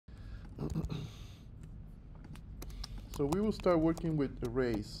So we will start working with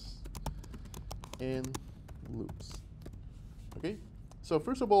arrays and loops. Okay? So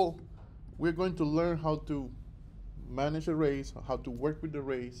first of all, we're going to learn how to manage arrays, how to work with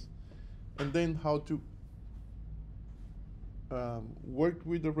arrays, and then how to work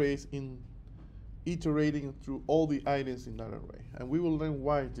with arrays in iterating through all the items in that array. And we will learn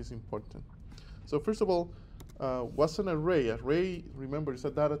why it is important. So first of all, what's an array? Array, remember, is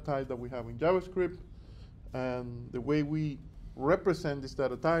a data type that we have in JavaScript. And the way we represent these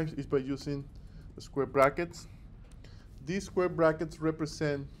data types is by using the square brackets. These square brackets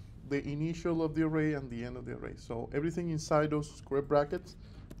represent the initial of the array and the end of the array. So everything inside those square brackets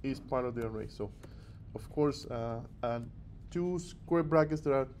is part of the array. So of course, two square brackets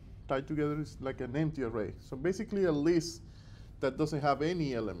that are tied together is like an empty array. So basically a list that doesn't have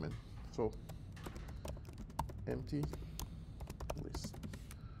any element. So empty list,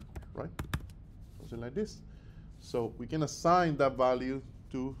 right? Something like this. So we can assign that value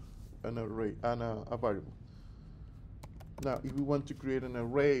to an array and a variable. Now, if we want to create an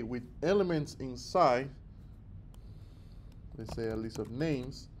array with elements inside, let's say a list of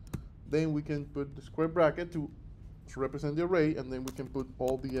names, then we can put the square bracket to represent the array, and then we can put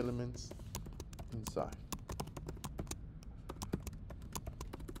all the elements inside.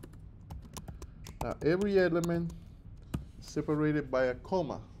 Now, every element is separated by a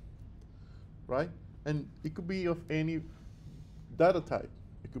comma, right? And it could be of any data type.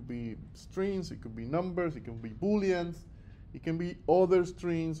 It could be strings, it could be numbers, it could be booleans, it can be other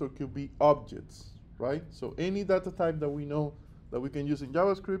strings, or it could be objects, right? So any data type that we know that we can use in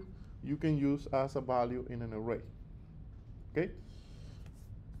JavaScript, you can use as a value in an array, okay?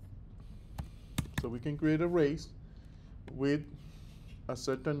 So we can create arrays with a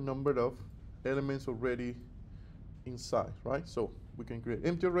certain number of elements already inside, right? So we can create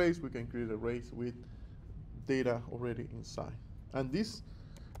empty arrays, we can create arrays with data already inside. And this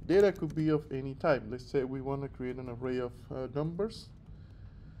data could be of any type. Let's say we want to create an array of numbers.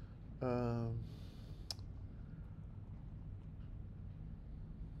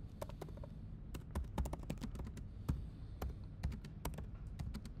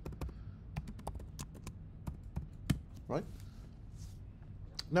 Right?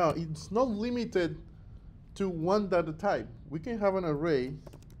 Now, it's not limited to one data type. We can have an array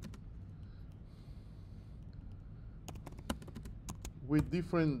with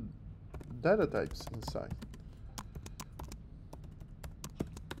different data types inside.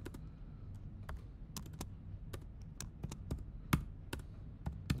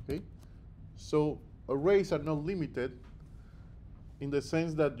 Okay? So arrays are not limited in the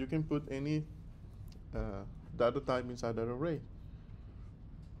sense that you can put any data type inside that array.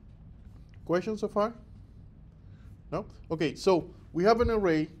 Questions so far? No? Okay, so we have an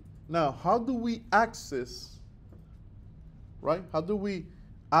array. Now, how do we access, right? How do we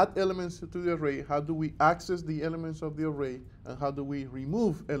add elements to the array? How do we access the elements of the array? And how do we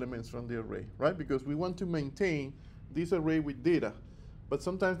remove elements from the array, right? Because we want to maintain this array with data. But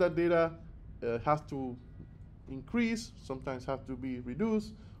sometimes that data has to increase, sometimes have to be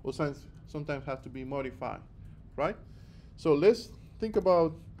reduced, or sometimes have to be modified, right? So let's think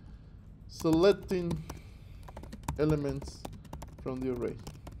about selecting elements from the array.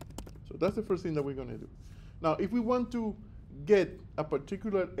 So that's the first thing that we're going to do. Now, if we want to get a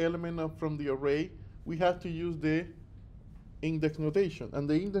particular element from the array, we have to use the index notation. And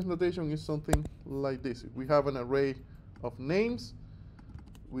the index notation is something like this. If we have an array of names,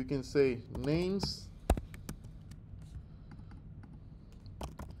 we can say names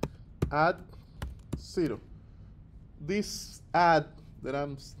add 0. This add that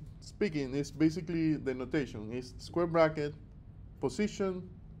I'm speaking is basically the notation. It's square bracket, position,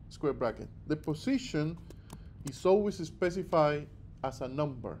 square bracket. The position is always specified as a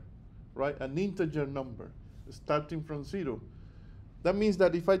number, right? An integer number, starting from 0. That means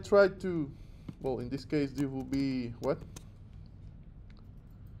that if I try to, well, in this case, this will be what?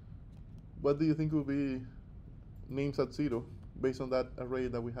 What do you think will be names at 0 based on that array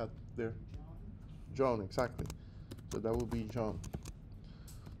that we had there? John, exactly. So that would be John.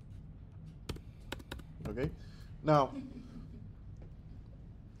 Okay? Now,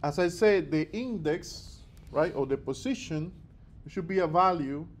 as I said, the index, right, or the position should be a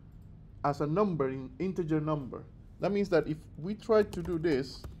value as a number, in integer number. That means that if we try to do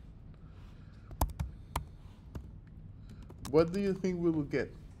this, what do you think we will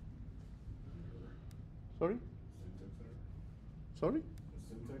get? Sorry? Sorry?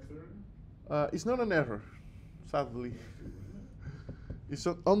 It's not an error, sadly. It's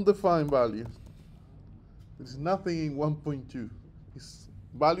an undefined value. There's nothing in 1.2. It's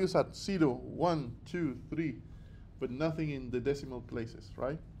values at 0, 1, 2, 3, but nothing in the decimal places,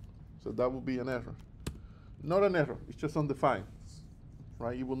 right? So that would be an error. Not an error, it's just undefined,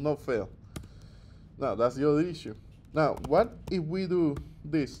 right? It will not fail. Now, that's the other issue. Now, what if we do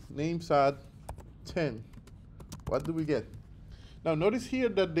this, names at 10? What do we get? Now, notice here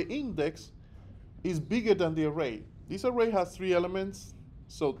that the index is bigger than the array. This array has 3 elements,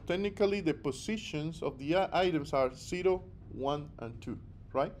 so technically the positions of the items are 0, 1, and 2,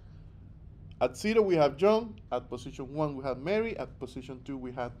 right? At 0, we have John. At position 1, we have Mary. At position 2,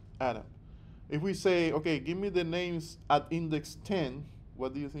 we have Adam. If we say, okay, give me the names at index 10,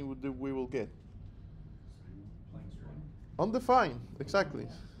 what do you think we will get? Undefined, exactly.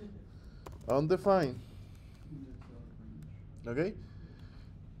 Undefined. Okay?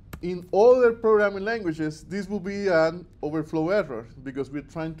 In other programming languages, this will be an overflow error because we're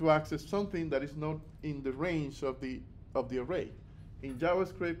trying to access something that is not in the range of the array. In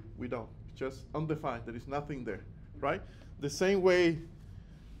JavaScript, we don't. It's just undefined. There is nothing there, right? The same way,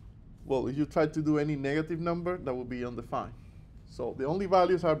 well, if you try to do any negative number, that will be undefined. So the only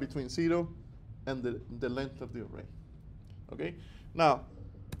values are between 0 and the length of the array. Okay? Now,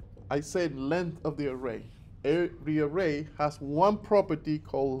 I said length of the array. Every array has one property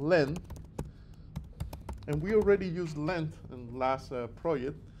called length, and we already used length in last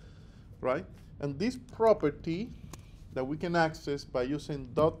project, right? And this property that we can access by using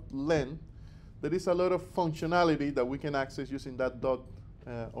 .length, there is a lot of functionality that we can access using that dot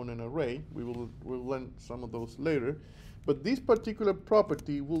on an array. We'll learn some of those later. But this particular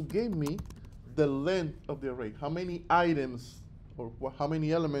property will give me the length of the array. How many items or how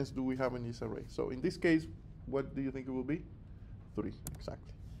many elements do we have in this array? So in this case, what do you think it will be? 3,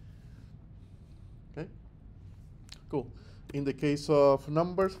 exactly. Okay, cool. In the case of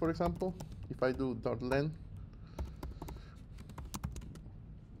numbers, for example, if I do .length,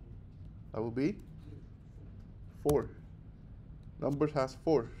 that will be 4. Numbers has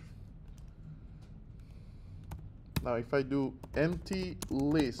 4. Now if I do empty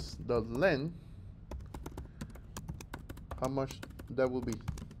list.length, how much that will be?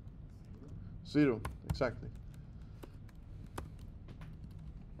 0, exactly.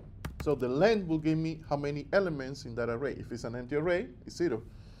 So the length will give me how many elements in that array. If it's an empty array, it's 0.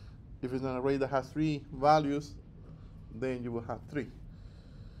 If it's an array that has 3 values, then you will have 3.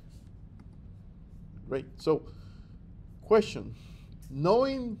 Great. So, question.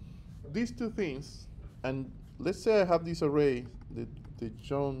 Knowing these 2 things, and let's say I have this array, the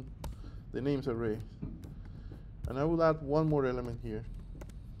names array, and I will add one more element here.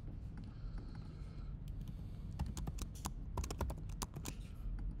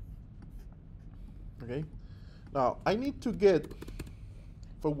 Okay. Now I need to get,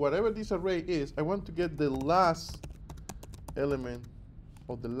 for whatever this array is, I want to get the last element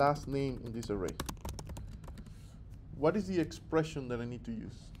or the last name in this array. What is the expression that I need to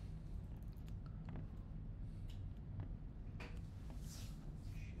use?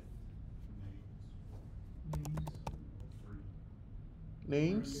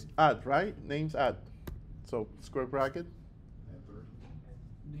 Names add, right? Names add. So square bracket.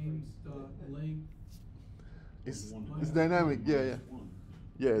 Names dot length. It's dynamic. Yeah.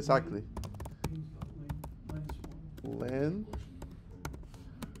 Yeah, exactly. Names dot length -1. Length.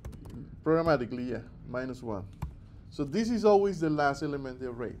 Programmatically, yeah, -1. So this is always the last element of the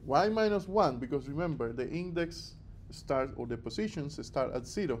array. Why -1? Because remember, the index starts, or the positions start at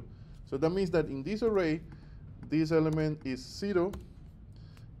 0. So that means that in this array, this element is 0.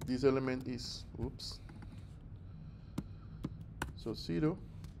 This element is, oops. So 0.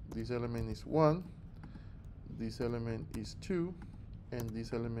 This element is 1. This element is 2. And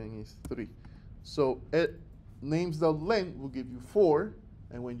this element is 3. So names.length will give you 4.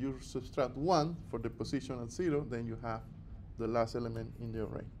 And when you subtract 1 for the position at 0, then you have the last element in the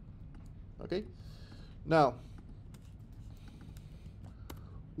array. Okay? Now,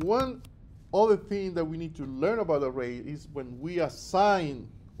 one other thing that we need to learn about array is when we assign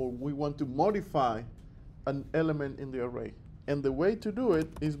or we want to modify an element in the array. And the way to do it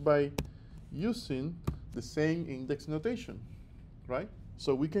is by using the same index notation, right?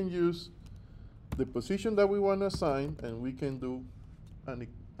 So we can use the position that we want to assign, and we can do an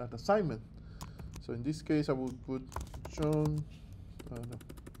assignment. So in this case, I will put John, no,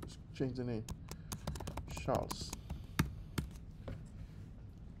 let's change the name, Charles.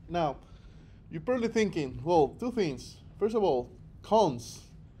 Now, you're probably thinking, well, 2 things. First of all, cons.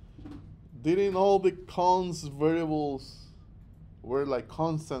 Didn't all the cons variables were like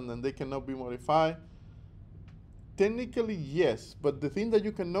constant and they cannot be modified? Technically, yes, but the thing that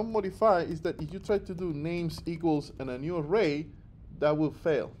you cannot modify is that if you try to do names equals and a new array, that will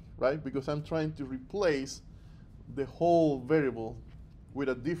fail, right? Because I'm trying to replace the whole variable with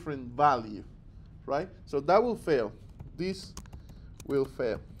a different value, right? So that will fail. This will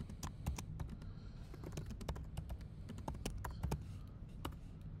fail.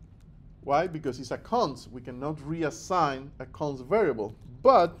 Why? Because it's a const. We cannot reassign a const variable.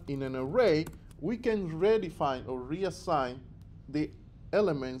 But in an array, we can redefine or reassign the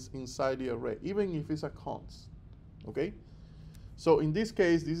elements inside the array, even if it's a const. Okay? So in this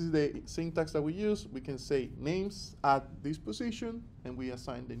case, this is the syntax that we use. We can say names at this position, and we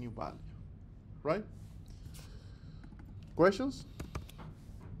assign the new value. Right? Questions?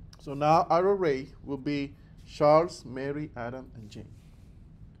 So now our array will be Charles, Mary, Adam, and Jane.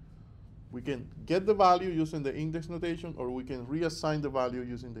 We can get the value using the index notation, or we can reassign the value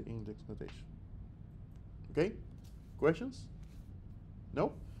using the index notation. Okay? Questions?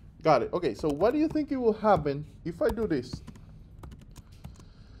 No? Got it. Okay, so what do you think it will happen if I do this?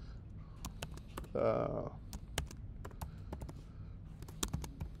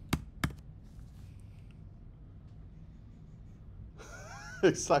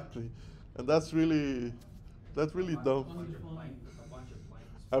 Exactly. And that's really dumb.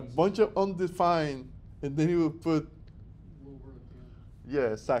 A bunch of undefined, and then you will put,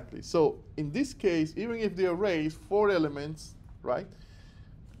 yeah, exactly. So in this case, even if the array is 4 elements, right?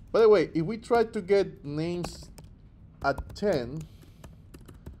 By the way, if we try to get names at 10,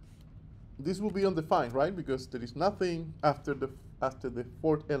 this will be undefined, right? Because there is nothing after the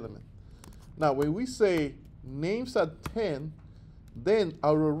 4th element. Now, when we say names at 10, then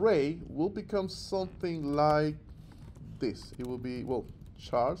our array will become something like this. It will be, well,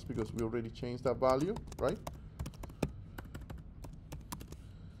 Charles, because we already changed that value, right?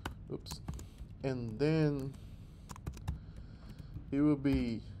 Oops. And then it will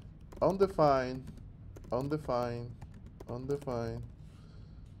be undefined, undefined, undefined.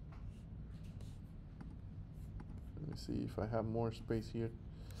 Let me see if I have more space here.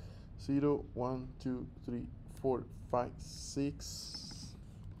 0, 1, 2, 3, 4, 5, 6,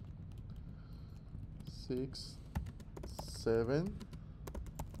 6, 7,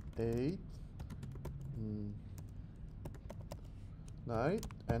 8, 9,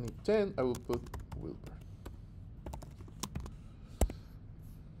 and in 10 I will put Wilbur.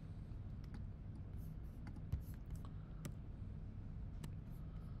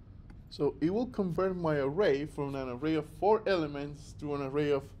 So it will convert my array from an array of 4 elements to an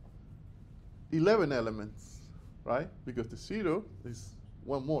array of 11 elements, right? Because the 0 is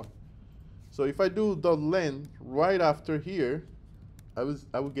one more. So if I do .len right after here, I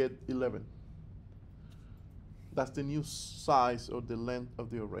will get 11. That's the new size or the length of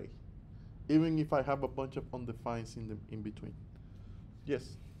the array, even if I have a bunch of undefineds in between.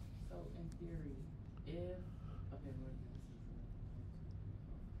 Yes? So in theory, if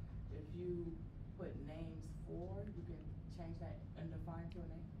you put names 4, you can change that undefined to a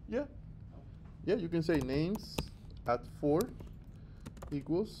name? Yeah. Okay. Yeah, you can say names at 4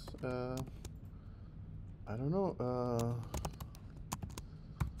 equals, I don't know,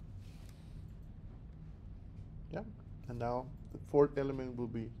 yeah, and now the 4th element will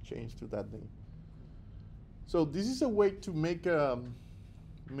be changed to that name. So this is a way to make an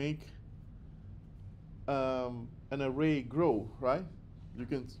array grow, right? You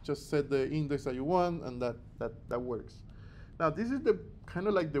can just set the index that you want, and that works. Now this is the kind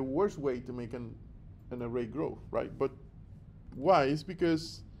of like the worst way to make an array grow, right? But why? It's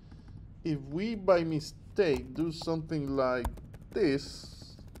because if we by mistake do something like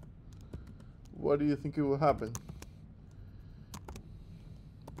this, what do you think it will happen?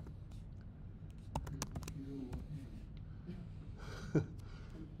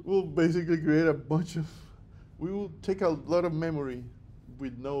 We'll basically create a bunch of, we will take a lot of memory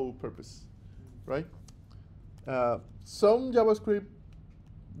with no purpose, right? Some JavaScript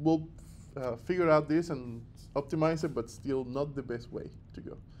will figure out this and optimize it, but still not the best way to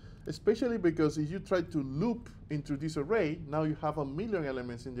go. Especially because if you try to loop into this array, now you have 1,000,000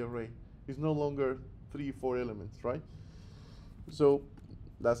 elements in the array. It's no longer 3, 4 elements, right? So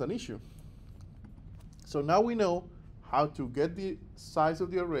that's an issue. So now we know how to get the size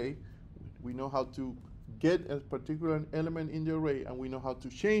of the array. We know how to get a particular element in the array, and we know how to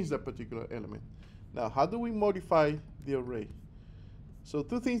change that particular element. Now, how do we modify the array? So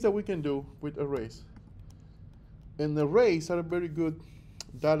 2 things that we can do with arrays. And arrays are a very good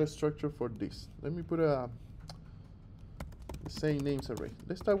data structure for this. Let me put a same names array.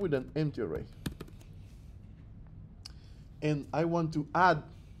 Let's start with an empty array. And I want to add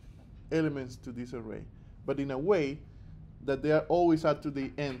elements to this array, but in a way that they are always add to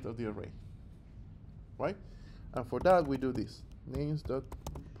the end of the array, right? And for that, we do this.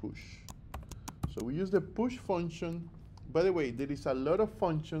 names.push. So we use the push function. By the way, there is a lot of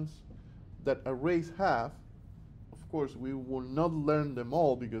functions that arrays have. Of course, we will not learn them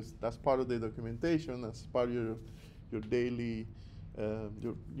all because that's part of the documentation, that's part of your daily,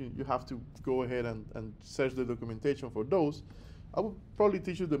 you have to go ahead and search the documentation for those. I will probably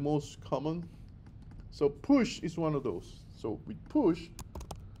teach you the most common. So push is one of those. So with push,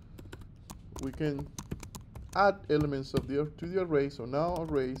 we can add elements of to the array. So now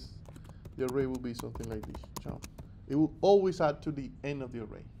arrays, the array will be something like this, jump. It will always add to the end of the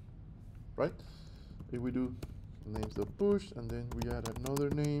array, right? If we do names.push and then we add another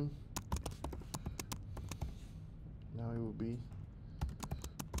name, now it will be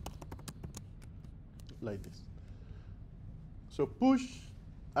like this. So push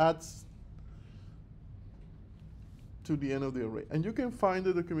adds to the end of the array. And you can find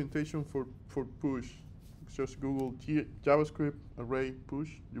the documentation for push. Just Google JavaScript array push.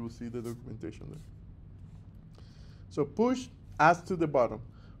 You will see the documentation there. So push adds to the bottom.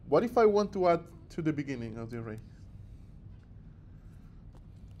 What if I want to add to the beginning of the array?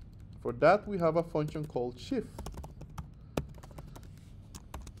 For that, we have a function called shift.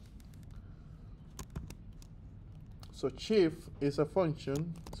 So shift is a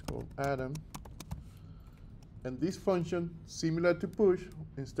function, it's called Adam. And this function, similar to push,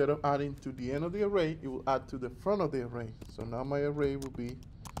 instead of adding to the end of the array, it will add to the front of the array. So now my array will be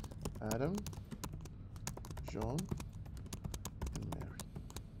Adam, John, and Mary.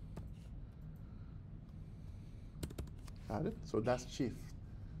 Got it? So that's shift.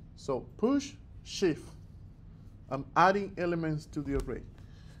 So push, shift. I'm adding elements to the array.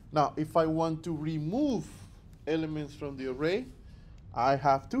 Now, if I want to remove elements from the array, I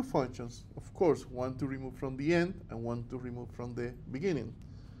have two functions. Of course, one to remove from the end and one to remove from the beginning.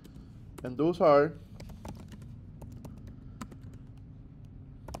 And those are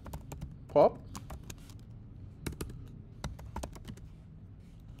pop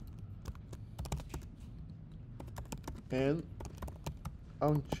and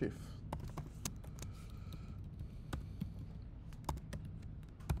unshift.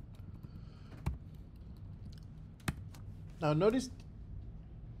 Now notice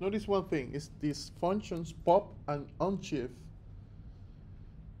one thing, is these functions pop and unshift,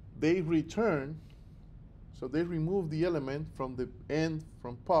 they return, so they remove the element from the end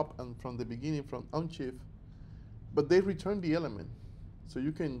from pop and from the beginning from unshift, but they return the element. So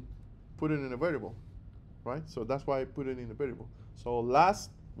you can put it in a variable, right? So that's why I put it in a variable. So last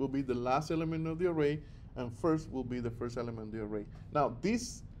will be the last element of the array, and first will be the first element of the array. Now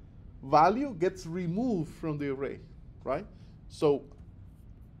this value gets removed from the array, right? So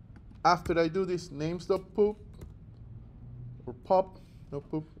after I do this names.poop or pop, no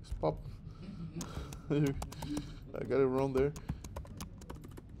poop, it's pop. I got it wrong there.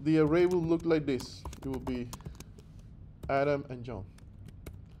 The array will look like this. It will be Adam and John,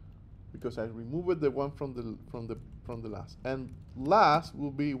 because I removed the one from the last. And last will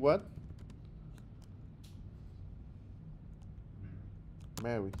be what?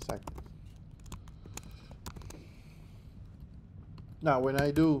 Mary, exactly. Now when I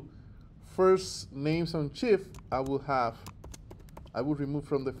do first names on shift, I will remove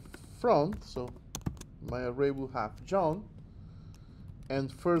from the front, so my array will have John,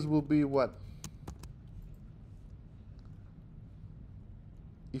 and first will be what?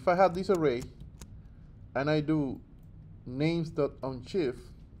 If I have this array and I do names.onShift,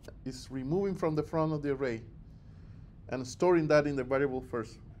 it's removing from the front of the array and storing that in the variable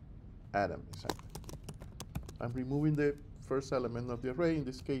first Adam. Exactly. I'm removing the first element of the array, in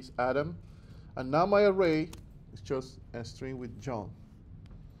this case Adam, and now my array is just a string with John.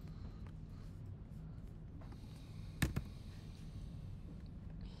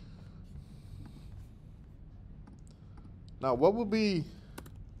 Now what will be,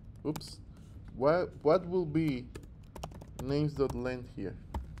 what will be names.length here?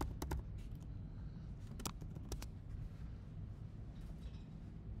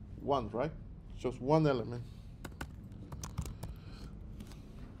 One, right? Just one element.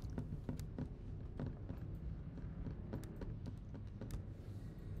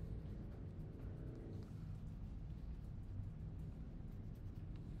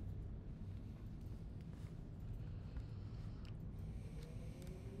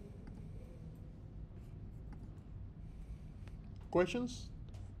 Questions?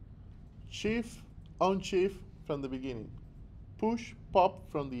 Shift, unshift from the beginning. Push, pop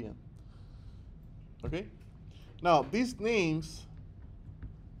from the end. Okay? Now, these names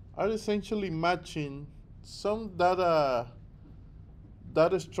are essentially matching some data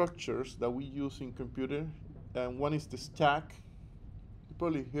structures that we use in computer. And one is the stack,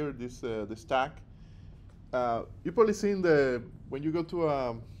 probably heard this, the stack. You probably seen when you go to,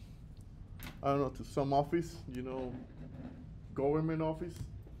 I don't know, to some office, you know, government office,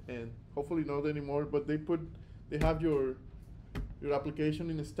 and hopefully not anymore, but they have your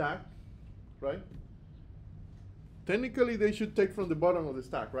application in a stack, right? Technically, they should take from the bottom of the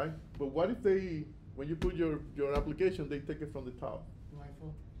stack, right? But what if when you put your application, they take it from the top?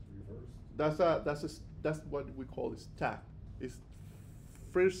 Rifle. Reverse. That's what we call a stack. It's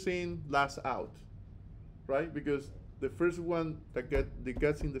first in, last out, right? Because the first one that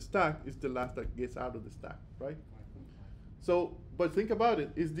gets in the stack is the last that gets out of the stack, right? So, but think about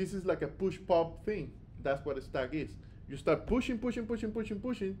it. This is like a push-pop thing. That's what a stack is. You start pushing,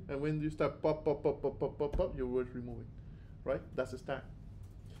 and when you start pop, your word's removing, right? That's a stack.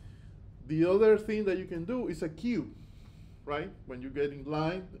 The other thing that you can do is a queue, right? When you get in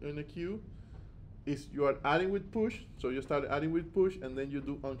line in a queue, is you are adding with push, so you start adding with push, and then you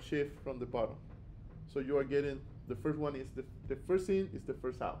do unshift from the bottom. So you are getting, the first one is the first in is the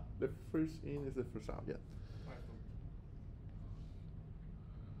first out. The first in is the first out, yeah.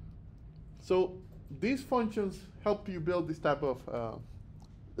 So these functions help you build this type of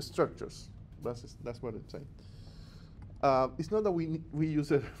structures. That's what it's saying. It's not that we use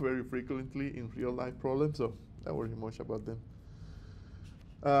it very frequently in real life problems, so don't worry much about them.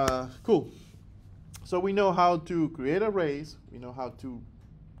 Cool. So we know how to create arrays. We know how to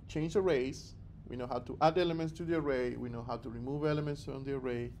change arrays. We know how to add elements to the array. We know how to remove elements from the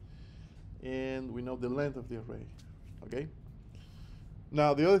array. And we know the length of the array. Okay?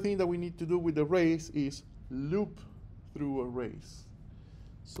 Now, the other thing that we need to do with arrays is loop through arrays.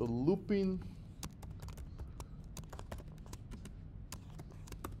 So looping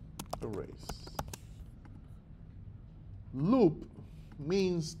arrays. Loop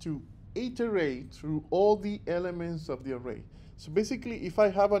means to iterate through all the elements of the array. So basically, if I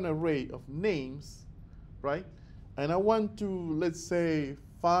have an array of names, right, and I want to, let's say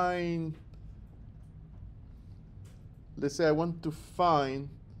I want to find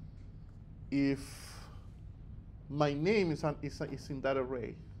if my name is in that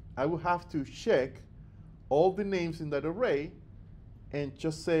array, I will have to check all the names in that array and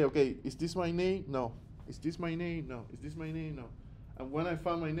just say, okay, is this my name? No. Is this my name? No. Is this my name? No. And when I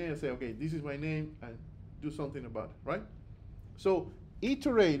find my name, I say, okay, this is my name, and do something about it, right? So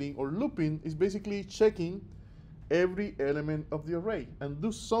iterating or looping is basically checking every element of the array and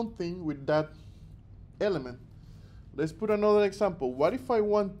do something with that element. Let's put another example. What if I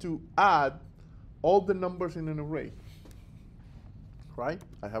want to add all the numbers in an array? Right?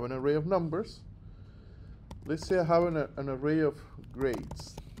 I have an array of numbers. Let's say I have an array of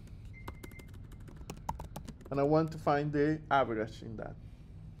grades. And I want to find the average in that.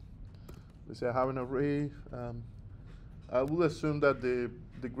 Let's say I have an array. I will assume that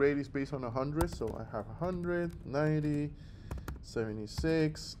the grade is based on 100. So I have 100, 90,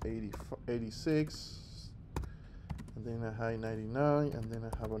 76, 80, 86. And then I have 99, and then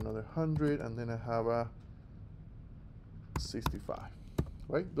I have another 100, and then I have a 65,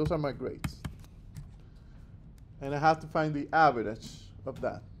 right? Those are my grades. And I have to find the average of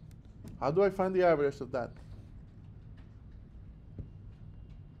that. How do I find the average of that?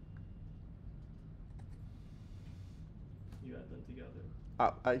 You add them together.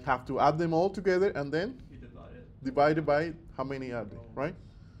 I have to add them all together, and then You divide it. divide it by how many are there, right?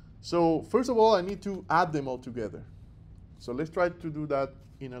 So first of all, I need to add them all together. So let's try to do that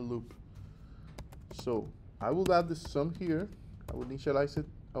in a loop. So I will add the sum here. I will initialize it.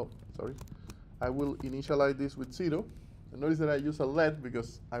 Oh, sorry. I will initialize this with 0. And notice that I use a let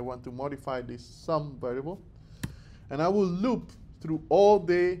because I want to modify this sum variable. And I will loop through all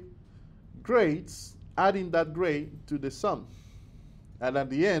the grades, adding that grade to the sum. And at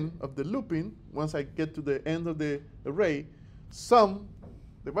the end of the looping, once I get to the end of the array, sum,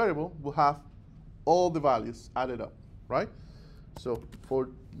 the variable, will have all the values added up. Right? So for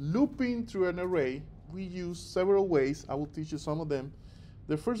looping through an array, we use several ways. I will teach you some of them.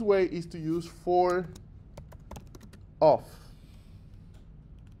 The first way is to use for off.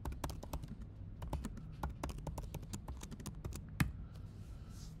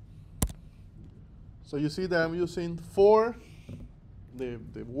 So you see that I'm using for, the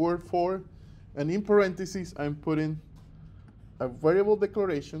word for, and in parentheses I'm putting a variable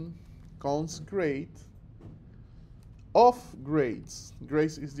declaration, const grade, of grades.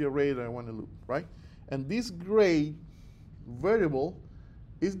 Grades is the array that I want to loop, right? And this grade variable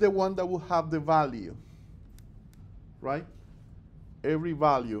is the one that will have the value, right? Every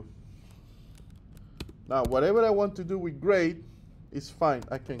value. Now, whatever I want to do with grade is fine.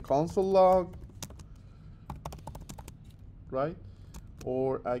 I can console log, right?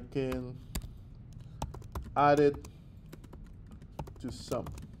 or I can add it to sum.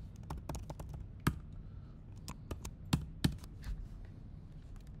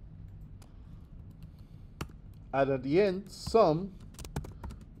 And at the end, sum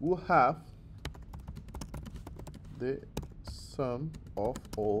will have the sum of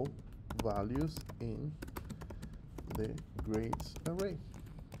all values in the grades array.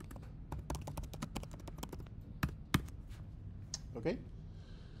 Okay?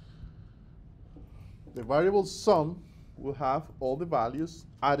 The variable sum will have all the values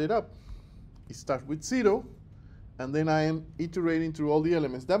added up. It starts with 0, and then I am iterating through all the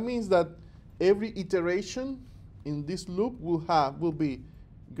elements. That means that every iteration in this loop will be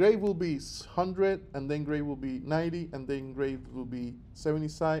grade will be 100, and then grade will be 90, and then grade will be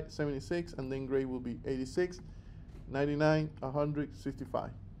 76, and then grade will be 86, 99, 100, 65.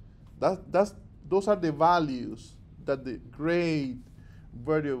 Those are the values that the grade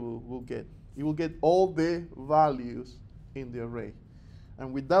variable will get. It will get all the values in the array.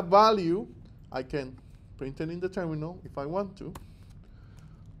 And with that value, I can print it in the terminal if I want to.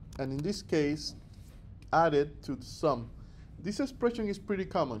 And in this case, add it to the sum. This expression is pretty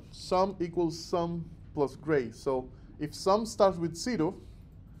common. Sum equals sum plus grade. So if sum starts with 0,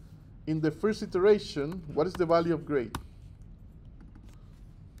 in the first iteration, what is the value of grade?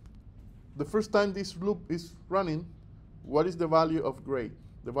 The first time this loop is running, what is the value of grade?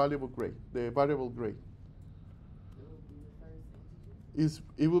 The variable grade.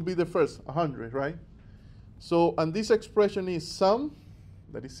 It will be the first, 100, right? So, and this expression is sum,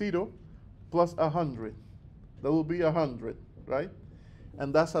 that is 0, plus 100. That will be 100, right?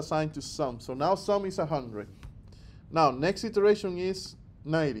 And that's assigned to sum. So now sum is 100. Now, next iteration is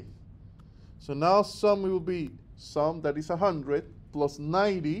 90. So now sum will be sum, that is 100, plus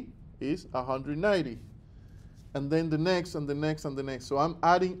 90 is 190. And then the next, and the next, and the next. So I'm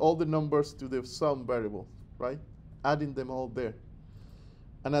adding all the numbers to the sum variable, right? Adding them all there.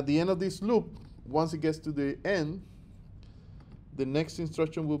 And at the end of this loop, once it gets to the end, the next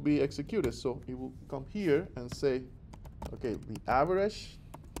instruction will be executed. So it will come here and say, okay, the average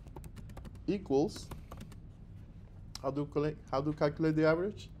equals, how do you calculate the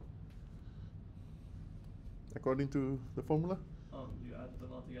average? According to the formula? You add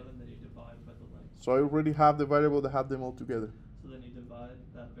them all together and then you divide by the length. So I already have the variable that have them all together. So then you divide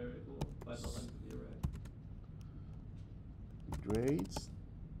that variable by the length of the array. Grades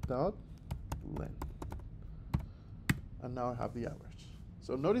dot length. And now I have the average.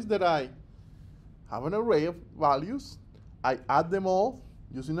 So notice that I have an array of values. I add them all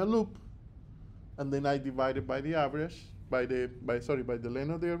using a loop, and then I divide it by the average, by the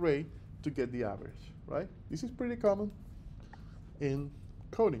length of the array to get the average, right? This is pretty common in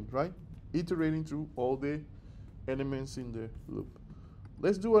coding, right? Iterating through all the elements in the loop.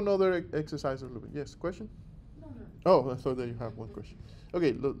 Let's do another exercise of looping. Yes, question? No. Oh, I thought that you have one question.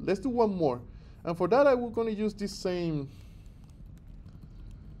 Okay, let's do one more. And for that, I'm going to use this same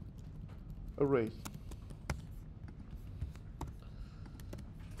array.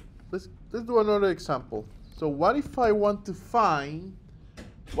 Let's do another example. So what if I want to find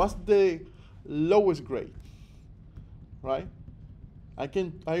what's the lowest grade, right? I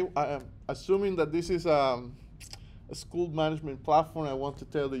am assuming that this is a school management platform. I want to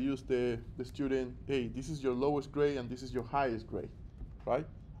tell the student, hey, this is your lowest grade and this is your highest grade, right?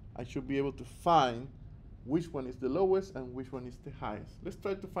 I should be able to find which one is the lowest and which one is the highest. Let's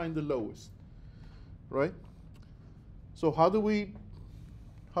try to find the lowest, right? So how do we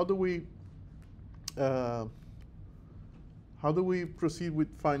proceed with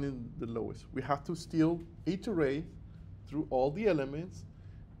finding the lowest? We have to still iterate through all the elements,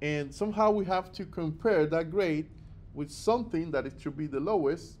 and somehow we have to compare that grade with something that it should be the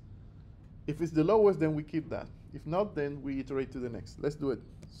lowest. If it's the lowest, then we keep that. If not, then we iterate to the next. Let's do it.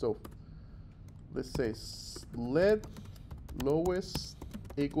 So let's say let lowest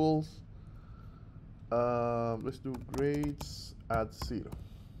equals, let's do grades at 0.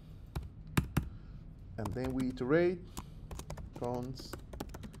 And then we iterate const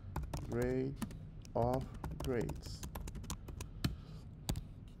grade of grades.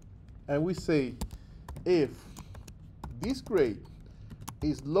 And we say if this grade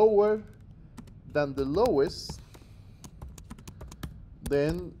is lower than the lowest,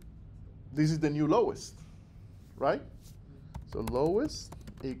 then this is the new lowest, right? So lowest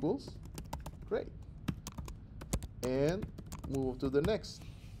equals grade. And move to the next.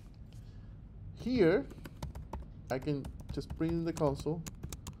 Here, I can just print in the console,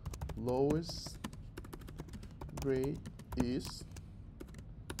 lowest grade is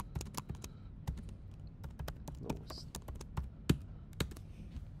lowest.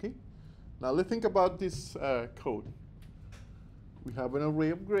 Now let's think about this code. We have an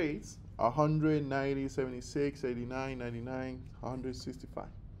array of grades, 100, 90, 76, 89, 99, 165,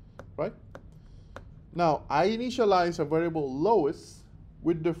 right? Now, I initialize a variable lowest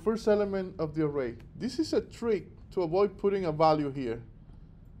with the first element of the array. This is a trick to avoid putting a value here,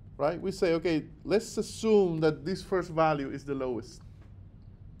 right? We say, okay, let's assume that this first value is the lowest.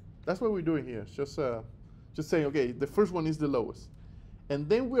 That's what we're doing here. Just saying, okay, the first one is the lowest. And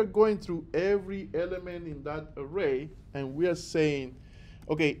then we're going through every element in that array, and we are saying,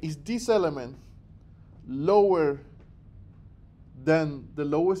 okay, is this element lower than the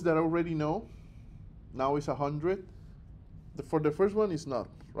lowest that I already know? Now it's 100. For the first one, it's not,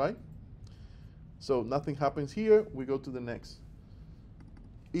 right? So nothing happens here. We go to the next.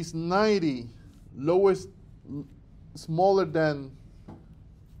 Is 90 lowest smaller than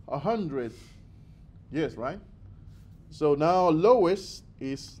 100? Yes, right? So now lowest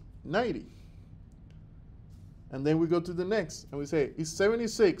is 90. And then we go to the next and we say, is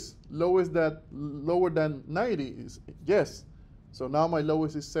 76 lower than 90? Yes. So now my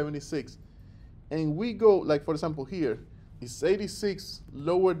lowest is 76. And we go, like for example here, is 86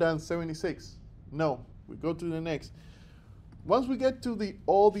 lower than 76? No. We go to the next. Once we get to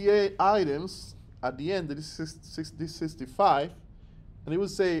all the items, at the end, this is 65, and it will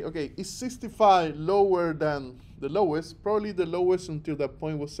say, okay, is 65 lower than the lowest? Probably the lowest until that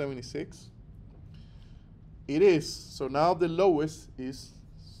point was 76. It is. So now the lowest is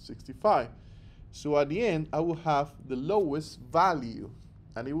 65. So at the end, I will have the lowest value,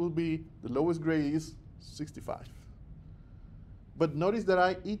 and it will be the lowest grade is 65. But notice that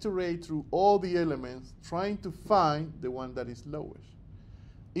I iterate through all the elements, trying to find the one that is lowest.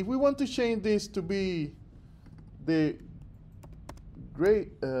 If we want to change this to be the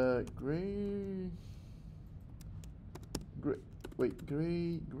grade,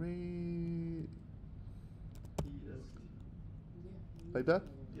 like that?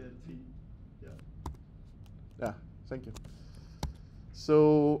 Yeah, T. Yeah. Yeah, thank you.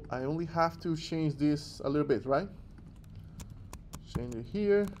 So I only have to change this a little bit, right? Change it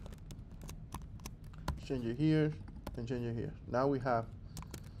here, change it here, and change it here. Now we have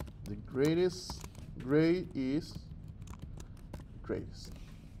the greatest grade is greatest.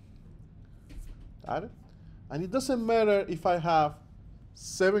 Got it? And it doesn't matter if I have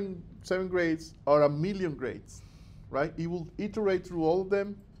seven grades or 1,000,000 grades, right? It will iterate through all of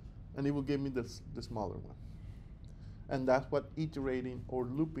them, and it will give me the smaller one. And that's what iterating or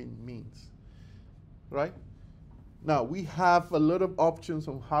looping means, right? Now, we have a lot of options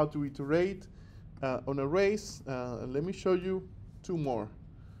on how to iterate on arrays. Let me show you two more.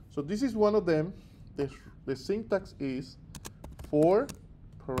 So this is one of them. The syntax is for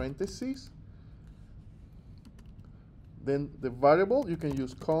parentheses. Then the variable, you can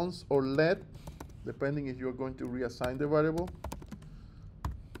use const or let, depending if you're going to reassign the variable,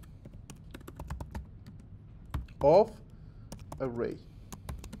 of array.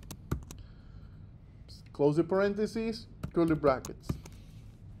 Close the parentheses, curly brackets.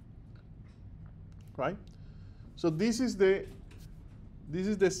 Right? So this is the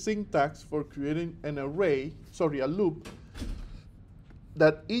syntax for creating an array, a loop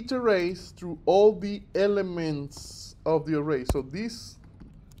that iterates through all the elements of the array. So this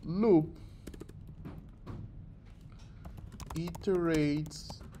loop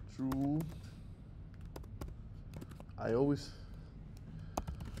iterates through, array.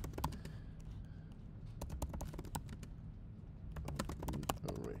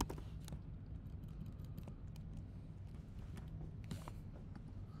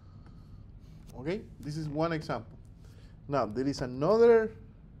 Okay, this is one example. Now, there is another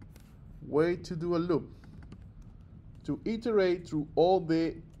way to do a loop, to iterate through all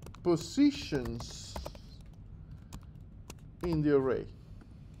the positions in the array.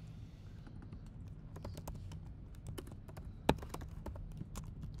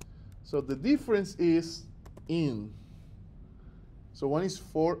 So the difference is in. So one is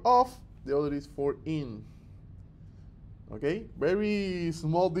for off, the other is for in. Okay, very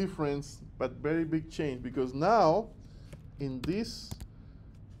small difference, but very big change, because now in this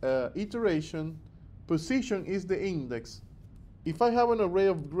iteration, position is the index. If I have an array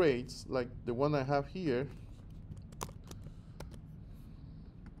of grades, like the one I have here,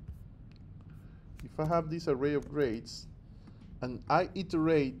 if I have this array of grades, and I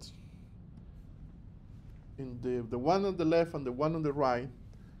iterate in the one on the left and the one on the right,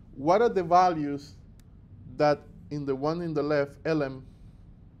 what are the values that in the one in the left, LM,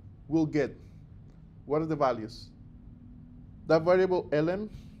 will get? What are the values? That variable LM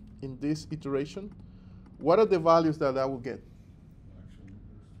in this iteration, what are the values that I will get?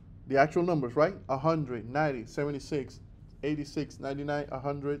 the actual numbers, right? 100, 90, 76, 86, 99,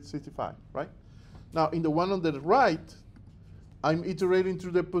 100, 65, right? Now, in the one on the right, I'm iterating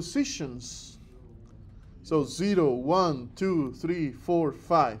through the positions. So 0, 1, 2, 3, 4,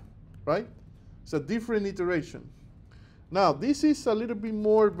 5, right? It's a different iteration. Now, this is a little bit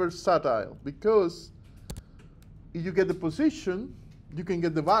more versatile because if you get the position, you can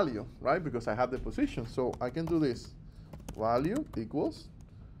get the value, right? Because I have the position. So I can do this. Value equals,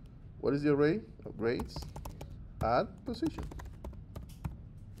 what is the array of grades? Add position.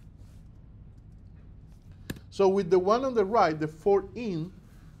 So with the one on the right, the for in,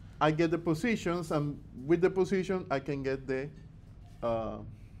 I get the positions, and with the position, I can get the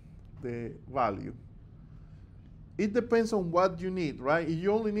value. It depends on what you need, right? If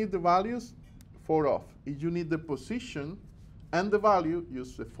you only need the values, for off. If you need the position and the value,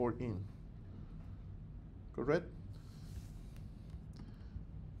 use the for in. Correct?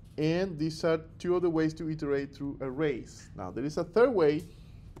 And these are two other ways to iterate through arrays. Now, there is a third way,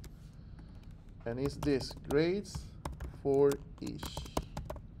 and it's this, grades for each.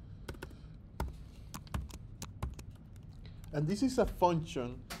 And this is a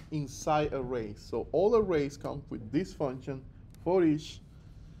function inside arrays. So all arrays come with this function for each.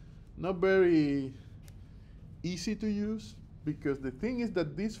 Not very easy to use, because the thing is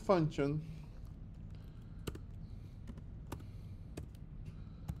that this function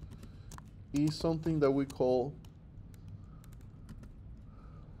is something that we call,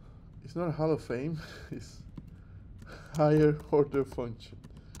 it's not a Hall of Fame, it's higher order function.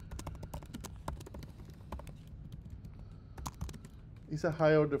 It's a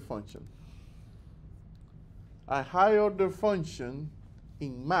higher order function. A higher order function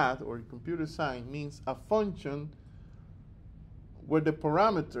in math or in computer science means a function where the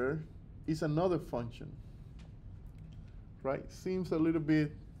parameter is another function. Right? Seems a little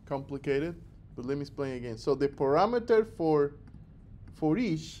bit complicated, but let me explain again. So the parameter for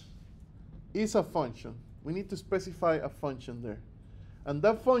each is a function. We need to specify a function there. And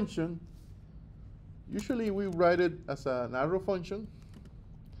that function, usually we write it as an arrow function,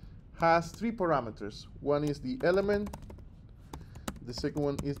 has three parameters. One is the element, the second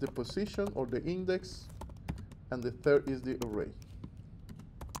one is the position or the index, and the third is the array.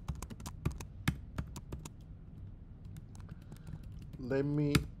 Let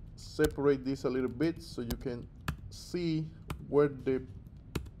me separate this a little bit so you can see where the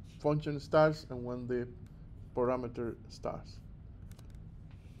function starts and when the parameter starts.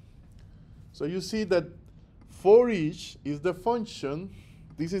 So you see that for each is the function.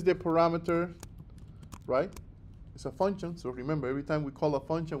 This is the parameter, right? It's a function, so remember, every time we call a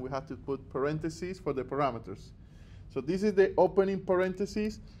function, we have to put parentheses for the parameters. So this is the opening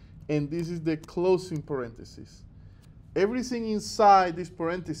parentheses, and this is the closing parentheses. Everything inside this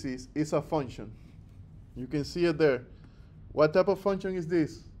parentheses is a function. You can see it there. What type of function is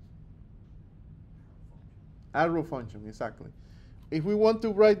this? Arrow function, exactly. If we want to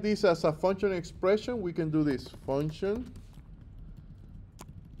write this as a function expression, we can do this. Function,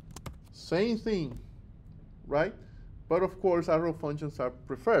 same thing, right? But of course, arrow functions are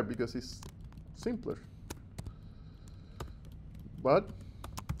preferred because it's simpler. But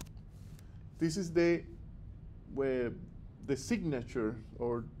this is the signature,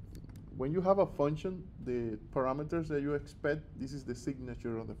 or when you have a function, the parameters that you expect, this is the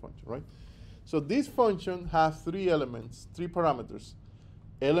signature of the function, right? So this function has three elements, three parameters: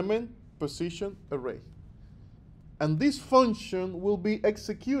 element, position, array. And this function will be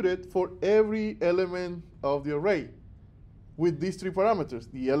executed for every element of the array with these three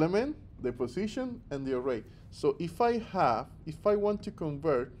parameters: the element, the position, and the array. So if I want to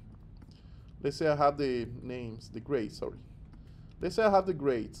convert, let's say I have the names, the grades, sorry. Let's say I have the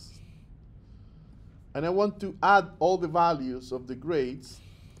grades, and I want to add all the values of the grades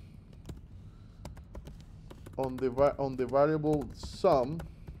on the variable sum.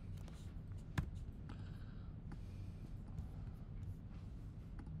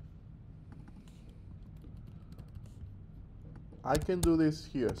 I can do this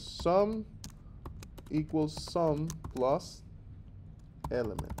here. Sum equals sum plus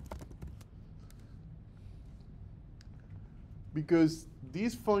element. Because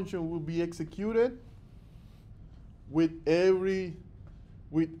this function will be executed with every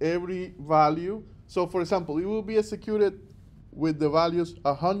value. So for example, it will be executed with the values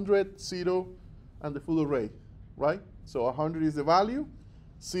 100, 0, and the full array, right? So 100 is the value,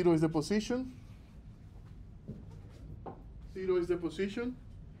 0 is the position, 0 is the position,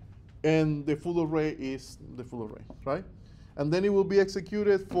 and the full array is the full array, right? And then it will be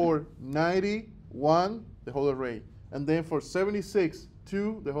executed for 91, the whole array. And then for 76,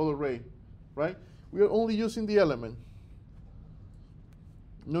 to the whole array, right? We are only using the element.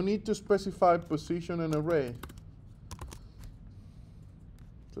 No need to specify position and array.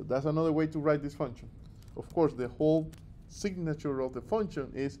 So that's another way to write this function. Of course, the whole signature of the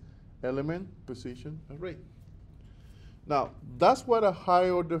function is element, position, array. Now, that's what a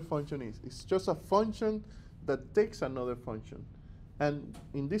higher order function is. It's just a function that takes another function. And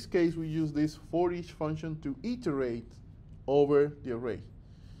in this case, we use this for each function to iterate over the array.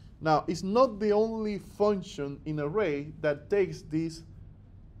 Now, it's not the only function in array that takes this,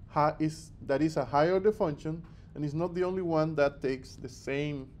 that is a higher order function, and it's not the only one that takes the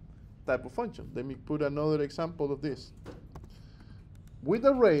same type of function. Let me put another example of this. With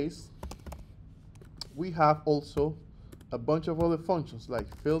arrays, we have also a bunch of other functions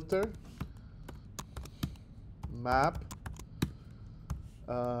like filter, map,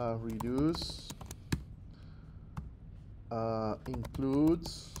 reduce,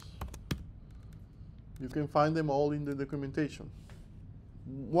 includes. You can find them all in the documentation.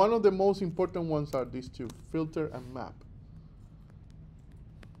 One of the most important ones are these two, filter and map.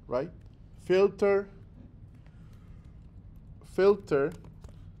 Right? Filter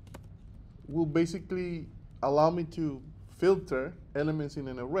will basically allow me to filter elements in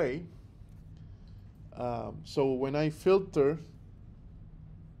an array. So when I filter,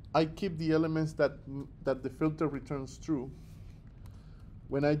 I keep the elements that the filter returns true.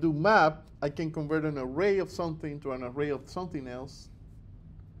 When I do map, I can convert an array of something to an array of something else,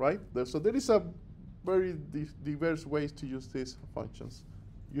 right? So there is a very diverse ways to use these functions.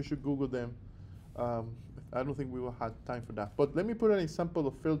 You should Google them. I don't think we will have time for that. But let me put an example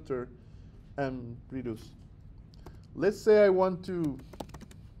of filter and reduce. Let's say I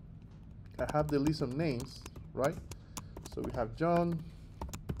have the list of names, right? So we have John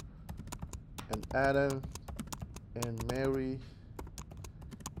and Adam and Mary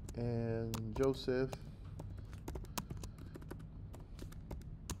and Joseph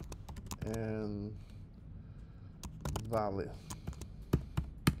and Vale.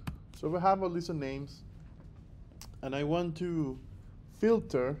 So we have a list of names, and I want to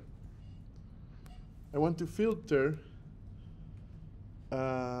filter. I want to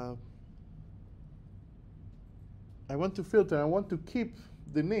keep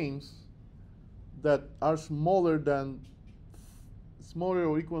the names that are smaller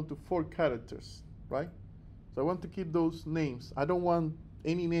or equal to 4 characters, right? So I want to keep those names. I don't want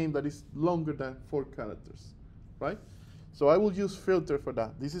any name that is longer than 4 characters, right? So I will use filter for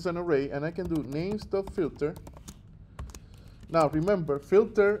that. This is an array, and I can do names.filter. Now remember,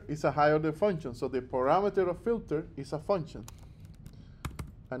 filter is a higher order function, so the parameter of filter is a function.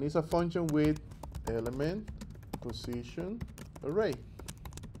 And it's a function with element, position, array.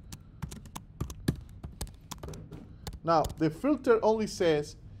 Now, the filter only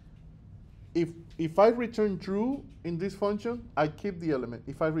says if I return true in this function, I keep the element.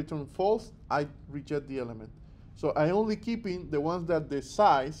 If I return false, I reject the element. So I only keeping the ones that the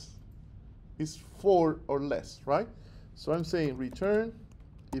size is 4 or less, right? So I'm saying return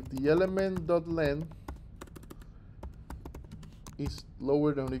if the element.length is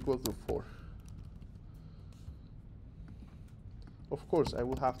lower than or equal to 4. Of course, I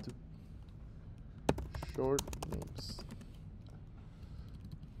will have to short names.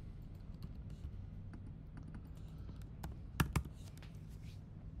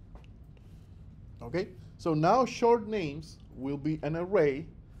 Okay, so now short names will be an array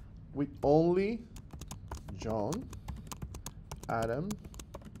with only John, Adam,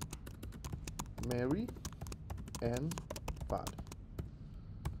 Mary, and Bud.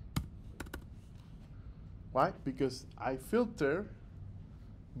 Why? Because I filter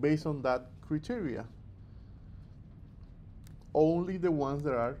based on that criteria. Only the ones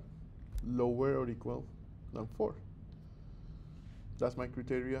that are lower or equal than 4. That's my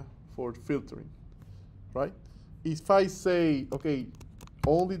criteria for filtering, right? If I say, okay,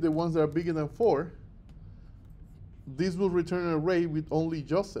 only the ones that are bigger than 4, this will return an array with only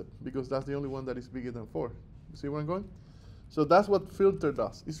Joseph, because that's the only one that is bigger than 4. You see where I'm going? So that's what filter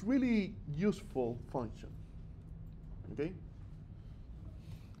does. It's really useful function, okay?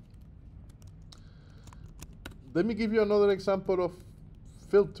 Let me give you another example of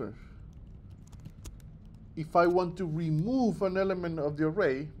filter. If I want to remove an element of the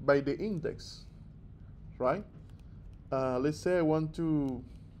array by the index, right? Let's say I want to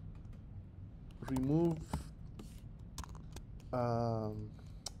remove 0,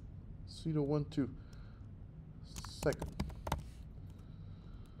 1, 2, second.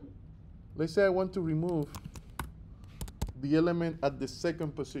 Let's say I want to remove the element at the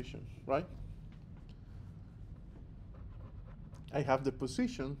second position, right? I have the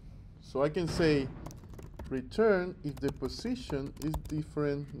position, so I can say return if the position is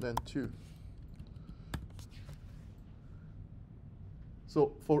different than 2.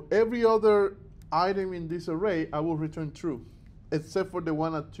 So for every other item in this array, I will return true, except for the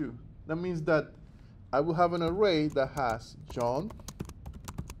one at 2. That means that I will have an array that has John,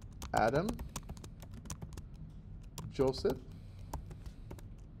 Adam, Joseph,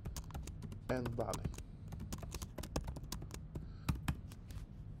 and Vale.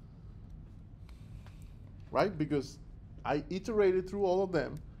 Right? Because I iterated through all of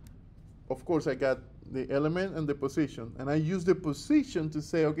them. Of course, I got the element and the position. And I use the position to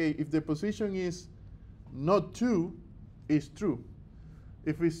say, okay, if the position is not 2, it's true.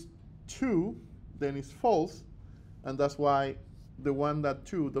 If it's 2, then it's false. And that's why the one that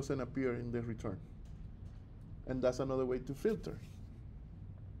 2 doesn't appear in the return. And that's another way to filter.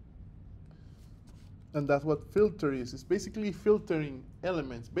 And that's what filter is. It's basically filtering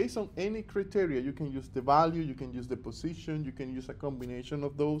elements. Based on any criteria, you can use the value, you can use the position, you can use a combination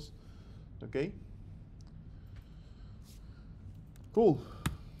of those. Okay? Cool.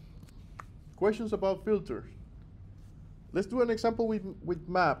 Questions about filters? Let's do an example with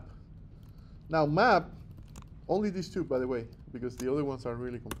map. Now map, only these two, by the way, because the other ones are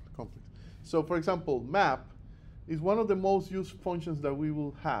really complex. So for example, map is one of the most used functions that we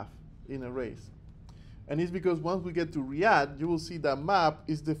will have in arrays. And it's because once we get to readd, you will see that map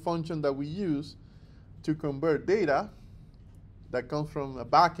is the function that we use to convert data that comes from a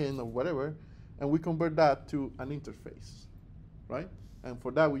backend or whatever, and we convert that to an interface, right? And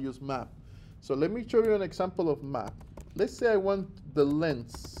for that, we use map. So let me show you an example of map. Let's say I want the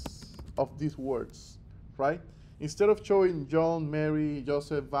lengths of these words, right? Instead of showing John, Mary,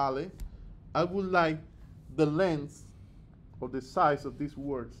 Joseph, Vale, I would like the length or the size of these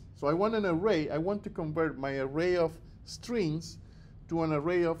words. So I want an array. I want to convert my array of strings to an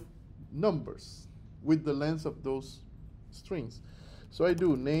array of numbers with the length of those strings. So I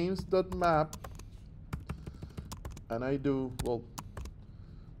do names.map, and I do, well,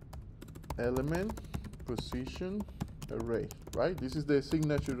 element position array, right? This is the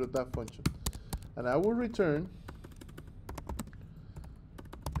signature of that function. And I will return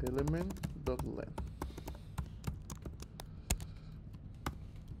element.length.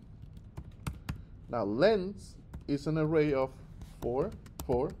 Now length is an array of 4,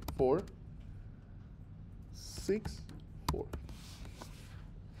 4, 4, 6, 4.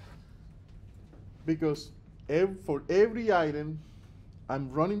 Because for every item,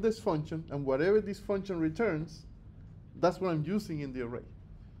 I'm running this function, and whatever this function returns, that's what I'm using in the array,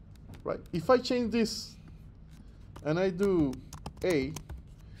 right? If I change this and I do A,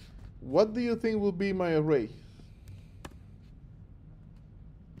 what do you think will be my array?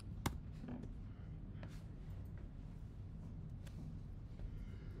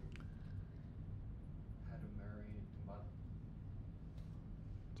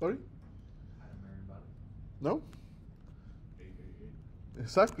 Sorry? No?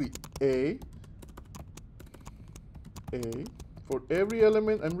 Exactly. A. For every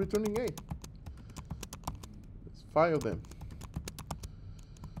element, I'm returning A. There's 5 of them.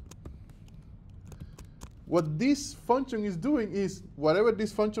 What this function is doing is whatever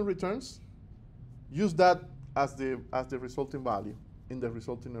this function returns, use that as the resulting value in the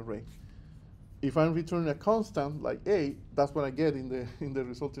resulting array. If I'm returning a constant like A, that's what I get in the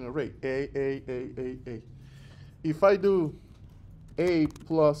resulting array. A. If I do A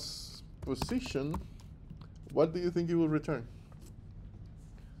plus position, what do you think it will return?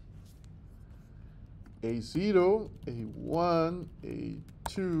 A0, A1,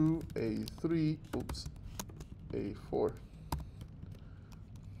 A2, A3, oops, A4.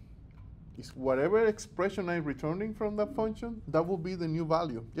 Is whatever expression I'm returning from that function, that will be the new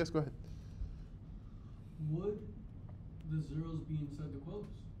value. Yes, go ahead. Would the zeros be inside the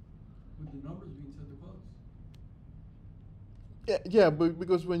quotes? Would the numbers be inside the quotes? Yeah, but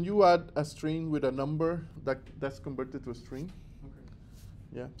because when you add a string with a number, that's converted to a string. Okay.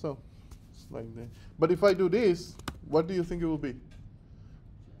 Yeah, so it's like that. But if I do this, what do you think it will be?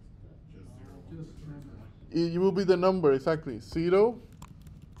 Just number. It will be the number, exactly. 0,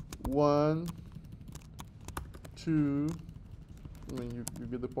 1, 2, I mean, you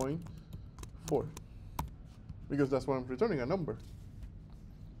get the point, 4. Because that's what I'm returning, a number.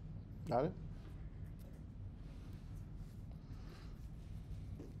 Got it?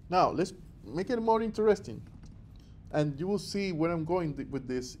 Now, let's make it more interesting. And you will see where I'm going with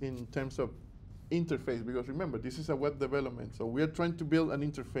this in terms of interface. Because remember, this is a web development. So we are trying to build an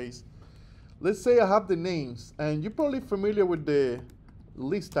interface. Let's say I have the names. And you're probably familiar with the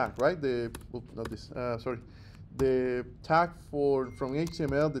list tag, right? Not this, sorry. the tag from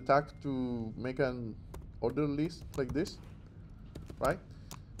HTML, the tag to make an order list like this, right?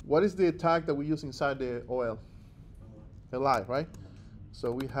 What is the tag that we use inside the OL? li, right?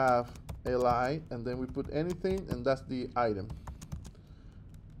 So we have li, and then we put anything, and that's the item.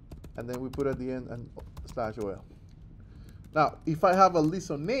 And then we put at the end and /OL. Now, if I have a list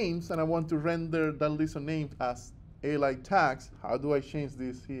of names and I want to render that list of names as li tags, how do I change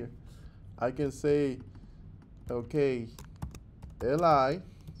this here? I can say, okay, li,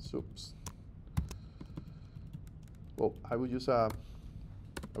 oops. Well, I will use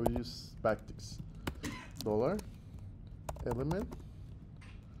backticks. Dollar element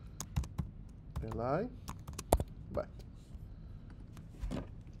li back.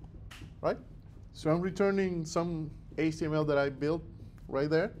 Right? So I'm returning some HTML that I built right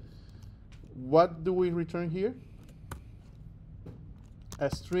there. What do we return here?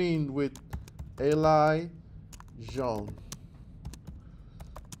 A string with li Jean.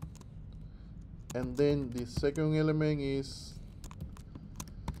 And then the second element is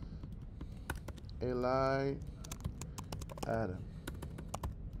li Adam.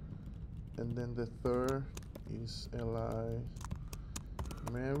 And then the third is li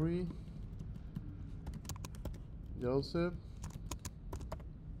Mary Joseph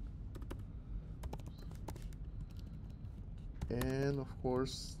and of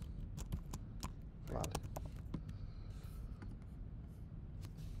course Vale.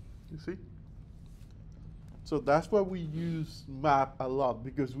 You see? So that's why we use map a lot,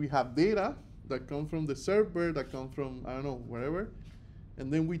 because we have data that come from the server, that come from, I don't know, wherever,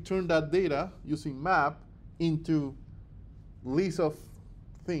 and then we turn that data using map into list of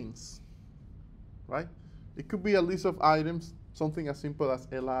things, right? It could be a list of items, something as simple as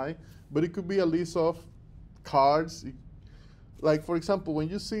li, but it could be a list of cards. Like, for example, when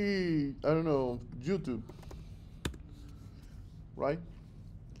you see, I don't know, YouTube, right?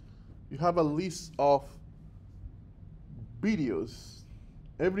 You have a list of videos.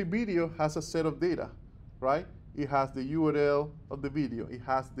 Every video has a set of data, right? It has the URL of the video. It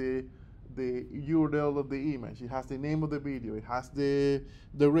has the URL of the image. It has the name of the video. It has the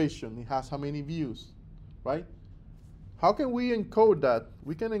duration. It has how many views, right? How can we encode that?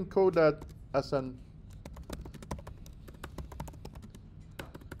 We can encode that as an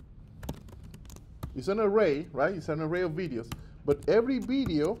it's an array, right? It's an array of videos. But every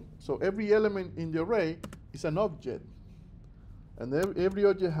video, so every element in the array is an object. And every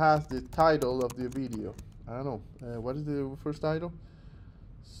object has the title of the video. I don't know. What is the first title?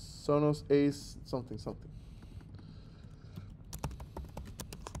 Sonos Ace something something.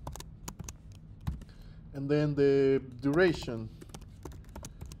 And then the duration.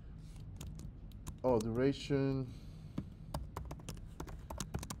 Oh, duration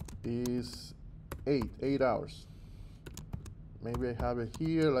is 8 hours. Maybe I have it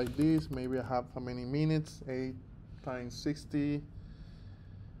here like this. Maybe I have how many minutes? 8 times 60,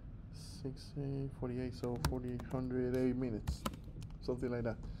 48, so 108 minutes, something like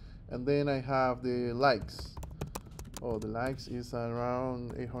that. And then I have the likes. Oh, the likes is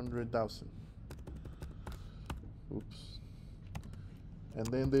around 800,000. Oops. And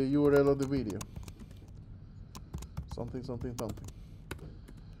then the URL of the video. Something, something, something.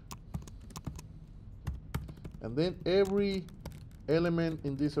 And then every element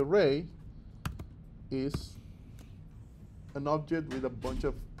in this array is an object with a bunch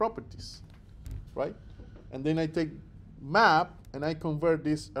of properties, right? And then I take map and I convert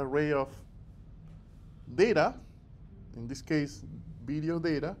this array of data, in this case video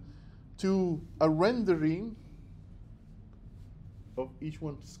data, to a rendering of each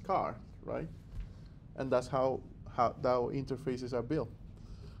one's card, right? And that's how interfaces are built.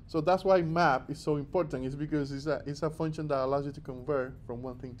 So that's why map is so important. It's because it's a function that allows you to convert from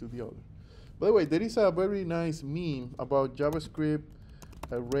one thing to the other. By the way, there is a very nice meme about JavaScript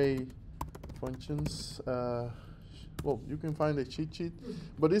array functions. Well, you can find a cheat sheet,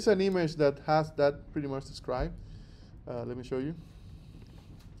 but it's an image that has that pretty much described. Let me show you.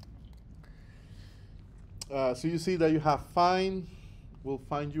 So you see that you have find, will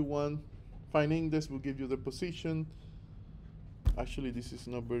find you one. Find index will give you the position. Actually, this is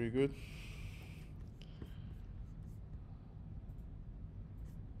not very good.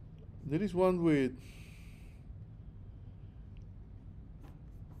 There is one with,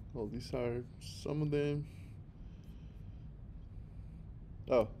 well, these are some of them.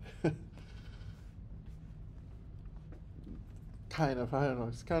 Oh, kind of, I don't know,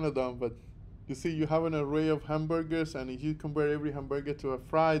 it's kind of dumb, but you see you have an array of hamburgers, and if you convert every hamburger to a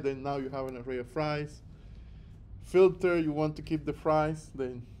fry, then now you have an array of fries. Filter, you want to keep the fries,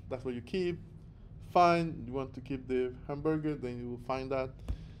 then that's what you keep. find. You want to keep the hamburger, then you will find that.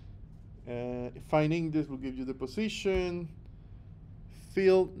 Finding this will give you the position.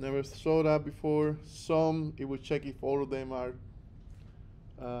 Field, never saw that before. Some, it will check if all of them are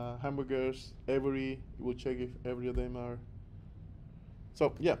hamburgers. Every, it will check if every of them are.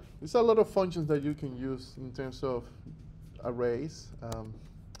 So yeah, there's a lot of functions that you can use in terms of arrays.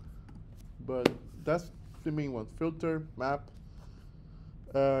 But that's the main one, filter, map.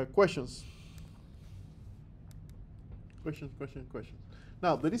 Questions? Questions.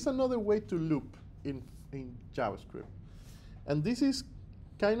 Now, there is another way to loop in JavaScript. And this is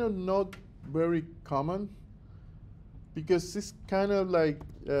kind of not very common because it's kind of like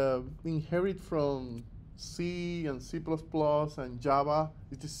inherit from C and C++ and Java.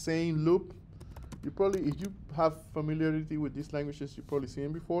 It's the same loop. You probably, if you have familiarity with these languages, you've probably seen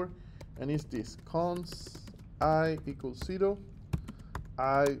it before. And it's this, const I equals 0,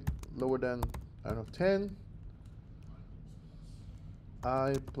 I lower than, I don't know, 10,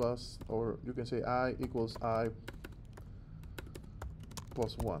 I plus, or you can say I equals I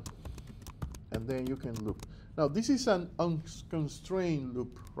plus 1. And then you can loop. Now, this is an unconstrained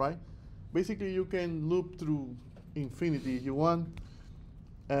loop, right? Basically, you can loop through infinity if you want,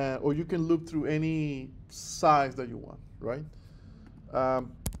 or you can loop through any size that you want, right?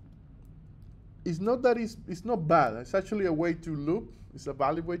 It's not that it's not bad. It's actually a way to loop. It's a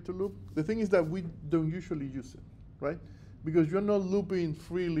valid way to loop. The thing is that we don't usually use it, right? Because you're not looping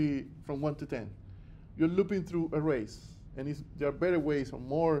freely from 1 to 10. You're looping through arrays. And there are better ways or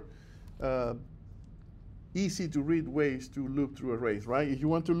more easy to read ways to loop through arrays, right? If you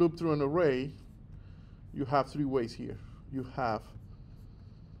want to loop through an array, you have 3 ways here. You have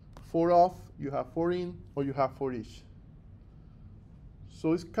for off, you have for in, or you have for each.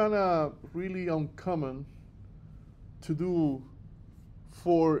 So it's kind of really uncommon to do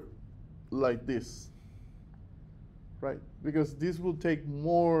for like this, right? Because this will take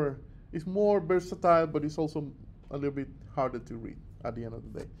more, it's more versatile, but it's also a little bit harder to read at the end of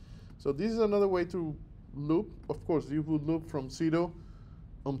the day. So this is another way to loop. Of course, you will loop from 0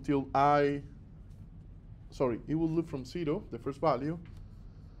 until it will loop from 0, the first value,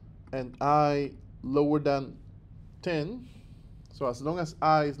 and I lower than 10. So as long as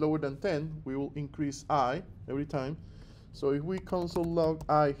I is lower than 10, we will increase I every time. So if we console log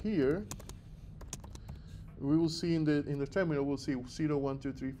I here, we will see in the terminal, we'll see 0, 1,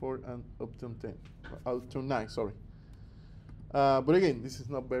 2, 3, 4, and up to 10, up to 9, sorry. But again, this is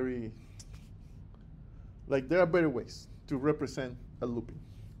not very, like there are better ways to represent a looping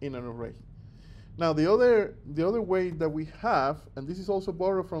in an array. Now the other way that we have, and this is also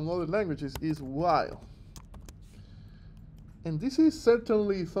borrowed from other languages, is while. And this is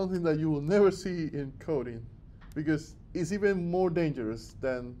certainly something that you will never see in coding because it's even more dangerous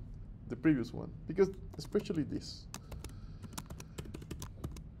than the previous one, because especially this,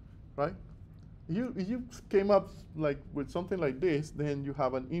 right? If you came up like with something like this, then you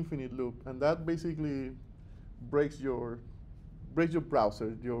have an infinite loop, and that basically breaks your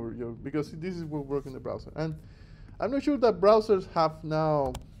browser, because this is what works in the browser. And I'm not sure that browsers have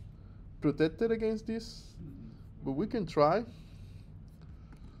now protected against this, but we can try.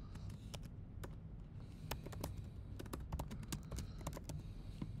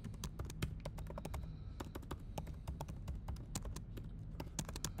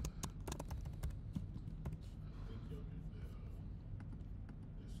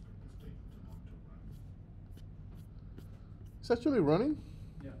 It's actually running.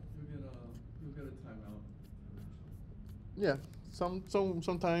 Yeah, you'll get a timeout eventually. Yeah,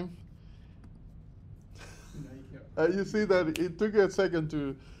 sometime. No, you can't. You see that it took a second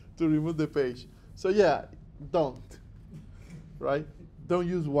to remove the page. So yeah, don't, right? Don't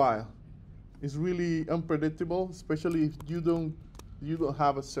use while. It's really unpredictable, especially if you don't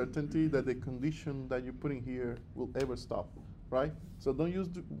have a certainty that the condition that you put in here will ever stop, right? So don't use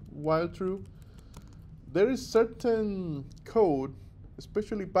the while true. There is certain code,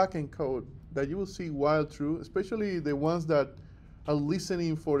 especially backend code, that you will see while true, especially the ones that are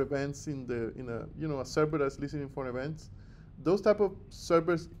listening for events a server that's listening for events. Those type of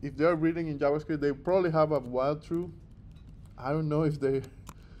servers, if they're reading in JavaScript, they probably have a while true. I don't know if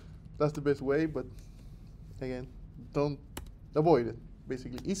that's the best way, but again, don't avoid it.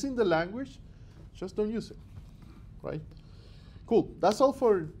 Basically, it's in the language, just don't use it, right? Cool. That's all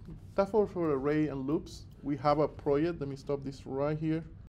for array and loops. We have a project. Let me stop this right here.